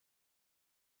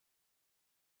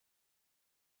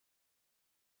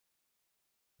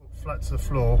flat to the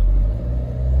floor.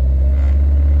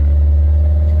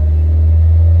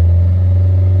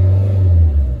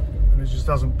 And it just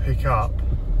doesn't pick up.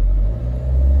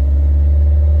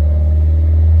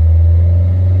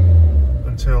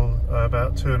 Until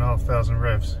about 2,500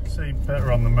 revs. See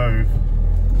better on the move.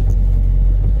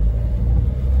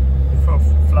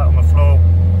 Flat on the floor.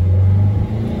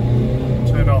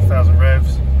 2,500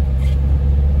 revs.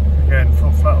 Again,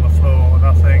 full flat on the floor,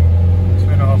 nothing.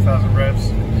 2,500 revs.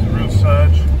 It's a real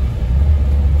surge.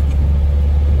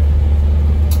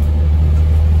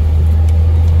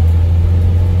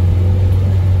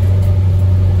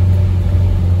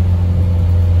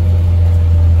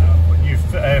 When you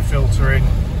air filter in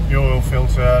the oil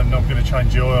filter, I'm not going to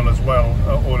change the oil as well,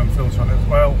 oil and filter on it as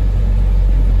well.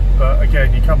 But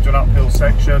again, you come to an uphill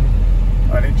section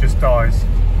and it just dies.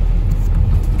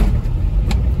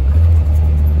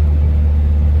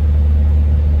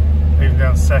 Even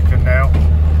down second now,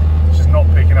 it's just not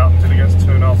picking up until it gets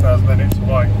 2,500, then it's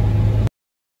away.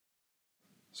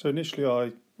 So initially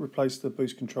I replaced the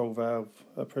boost control valve,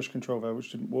 pressure control valve,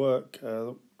 which didn't work.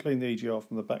 Cleaned the EGR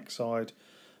from the back side,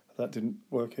 that didn't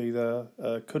work either.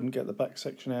 Couldn't get the back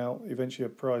section out. Eventually I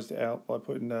prized it out by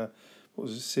putting what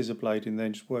was a scissor blade in there,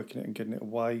 and just working it and getting it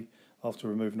away after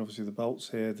removing obviously the bolts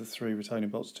here, the 3 retaining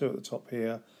bolts, 2 at the top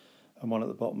here and 1 at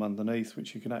the bottom underneath,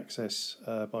 which you can access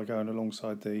by going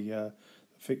alongside the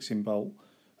fixing bolt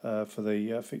for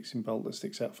the fixing bolt that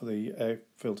sticks out for the air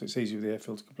filter. It's easy with the air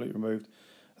filter completely removed,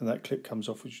 and that clip comes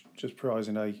off, which just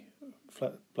prizing a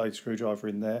flat blade screwdriver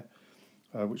in there,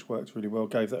 which worked really well.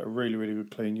 Gave that a really good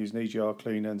clean using EGR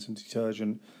cleaner and some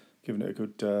detergent, giving it a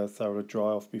good thorough dry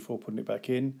off before putting it back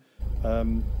in.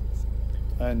 And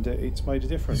it's made a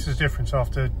difference. This is a difference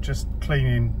after just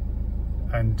cleaning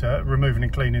and removing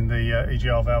and cleaning the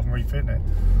EGR valve and refitting it.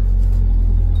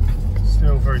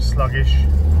 Still very sluggish,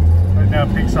 but it now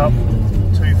picks up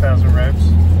 2,000 revs.